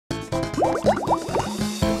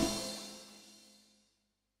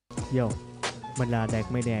Yo, mình là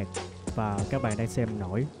ĐạtManiac và các bạn đang xem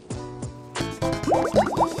nổi.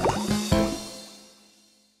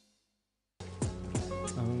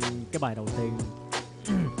 Cái bài đầu tiên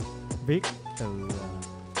viết từ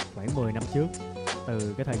khoảng 10 năm trước,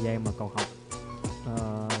 từ cái thời gian mà còn học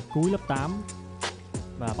cuối lớp 8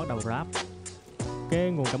 và bắt đầu rap.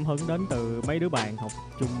 Cái nguồn cảm hứng đến từ mấy đứa bạn học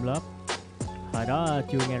chung lớp. Thời đó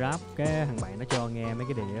chưa nghe rap, cái thằng bạn nó cho nghe mấy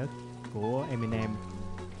cái đĩa của Eminem.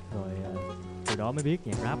 Rồi từ đó mới biết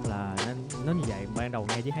nhạc rap là nó như vậy. Ban đầu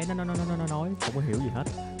nghe chỉ thấy nó nói, không có hiểu gì hết.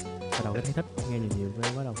 Bắt đầu thấy thích, nghe nhiều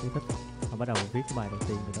bắt đầu thấy thích. Và bắt đầu viết cái bài đầu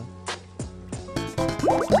tiên từ đó.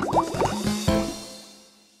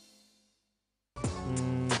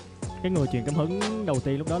 Cái người truyền cảm hứng đầu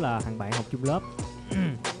tiên lúc đó là thằng bạn học chung lớp.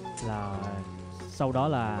 Là sau đó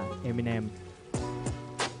là Eminem.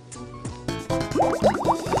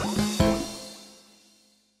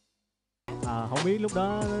 Không biết lúc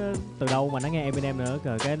đó từ đâu mà nó nghe Eminem nữa,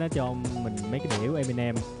 rồi cái nó cho mình mấy cái đĩa của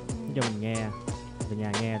Eminem, nó cho mình nghe, về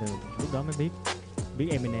nhà nghe, rồi lúc đó mới biết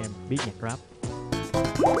Eminem, biết nhạc rap.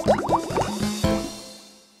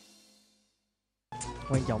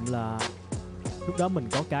 Quan trọng là lúc đó mình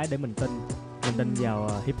có cái để mình tin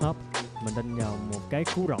vào hip hop, mình tin vào một cái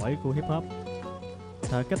cú rỗi của hip hop.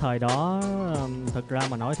 Cái thời đó thật ra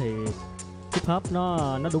mà nói thì hip hop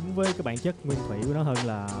nó đúng với cái bản chất nguyên thủy của nó hơn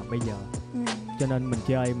là bây giờ. Cho nên mình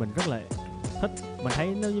chơi mình rất là thích. Mình thấy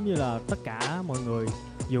nó giống như là tất cả mọi người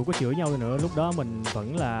dù có chửi nhau đi nữa, lúc đó mình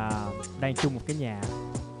vẫn là đang chung một cái nhà.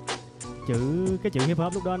 Cái chữ hip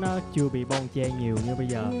hop lúc đó nó chưa bị bon chen nhiều như bây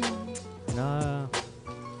giờ.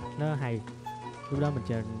 Nó hay. Lúc đó mình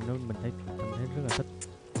chơi mình thấy rất là thích.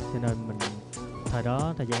 Cho nên mình thời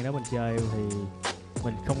gian đó mình chơi thì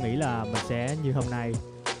mình không nghĩ là mình sẽ như hôm nay.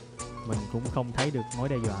 Mình cũng không thấy được mối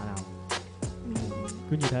đe dọa nào.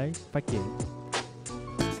 Cứ như thế phát triển.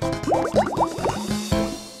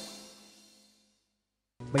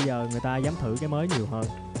 Bây giờ người ta dám thử cái mới nhiều hơn.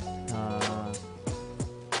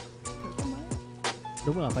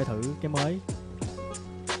 Đúng là phải thử cái mới.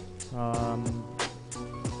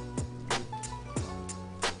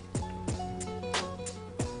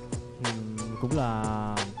 Cũng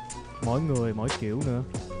là mỗi người mỗi kiểu nữa.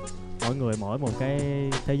 Mỗi người mỗi một cái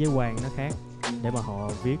thế giới quan nó khác để mà họ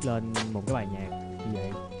viết lên một cái bài nhạc như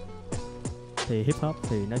vậy. Thì hip hop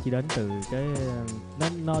thì nó chỉ đến từ cái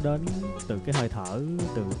nó đến từ cái hơi thở,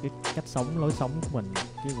 từ cái cách sống, lối sống của mình,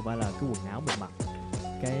 chứ không phải là cái quần áo mình mặc,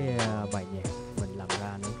 cái bài nhạc mình làm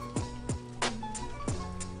ra nữa.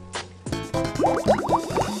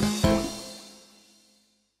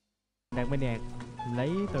 ĐạtManiac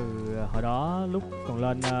lấy từ hồi đó lúc còn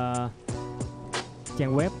lên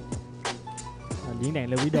trang web diễn đàn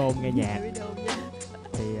Lê Quý Đôn nghe nhạc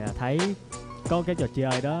thì thấy có cái trò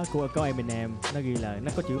chơi đó có Eminem, nó ghi là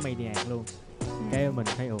nó có chữ Maniac luôn. Cái mình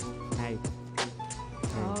thấy hay.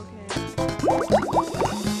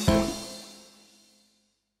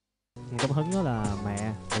 Cảm hứng đó là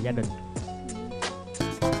mẹ và gia đình.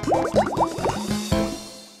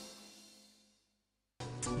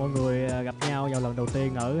 Mọi người gặp nhau vào lần đầu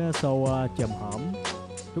tiên ở show Chòm Hổm.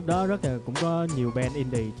 Lúc đó cũng có nhiều band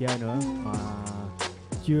indie chơi nữa mà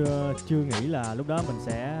chưa nghĩ là lúc đó mình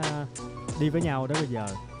sẽ đi với nhau đến bây giờ.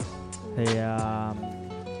 Thì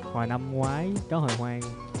hồi năm ngoái Cá Hồi Hoang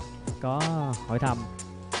có hỏi thăm,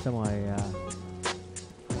 xong rồi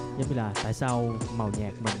giống như là tại sao màu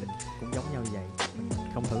nhạc mình cũng giống nhau như vậy, mình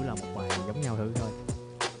không thử làm một bài giống nhau thử thôi.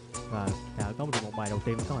 Và có một bài đầu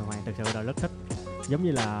tiên của Cá Hồi Hoang thực sự là rất thích. Giống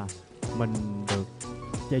như là mình được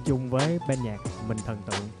chơi chung với band nhạc mình thần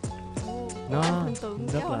tượng. Nó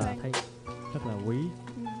rất là quý.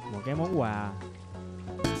 Một cái món quà.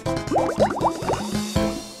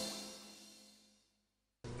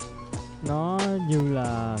 Nó như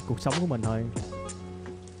là cuộc sống của mình thôi.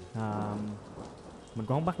 Mình cũng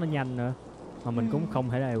không bắt nó nhanh nữa, mà mình cũng không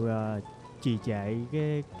thể nào trì trệ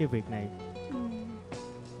cái việc này.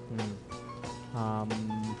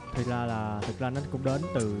 Thực ra nó cũng đến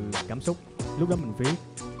từ cảm xúc. Lúc đó mình viết,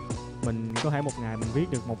 mình có thể một ngày mình viết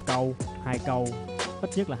được 1 câu, 2 câu, ít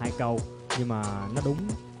nhất là 2 câu, nhưng mà nó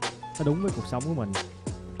đúng với cuộc sống của mình,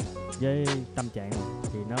 với tâm trạng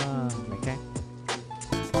thì nó lại khác.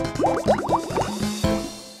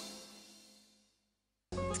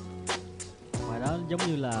 Ngoài đó giống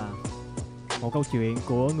như là một câu chuyện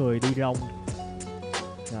của người đi rong.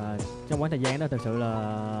 Trong khoảng thời gian đó thật sự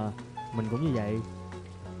là mình cũng như vậy.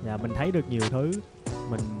 Và mình thấy được nhiều thứ,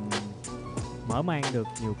 mình mở mang được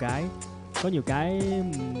nhiều cái. Có nhiều cái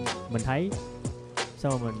mình thấy,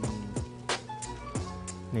 sau rồi mình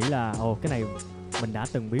nghĩ là cái này mình đã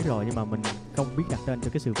từng biết rồi nhưng mà mình không biết đặt tên cho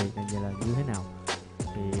cái sự việc này là như thế nào.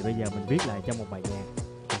 Thì bây giờ mình viết lại trong một bài nhạc,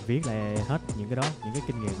 mình viết lại hết những cái đó, những cái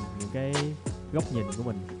kinh nghiệm, những cái góc nhìn của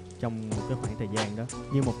mình trong một cái khoảng thời gian đó,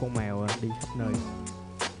 như một con mèo đi khắp nơi.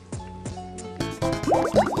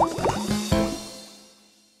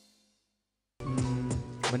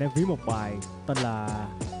 Mình đang viết một bài tên là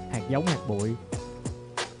Hạt giống hạt bụi,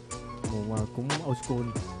 một cũng old school.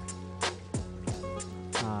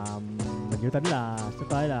 Mình dự tính là sắp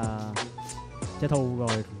tới là sẽ thu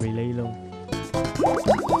rồi release luôn.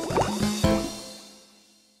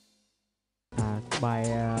 Bài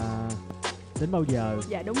đến bao giờ?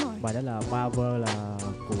 Dạ đúng rồi. Bài đó là 3 vơ là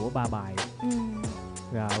của 3 bài.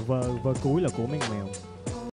 Và vơ cuối là của Mấy Con Mèo.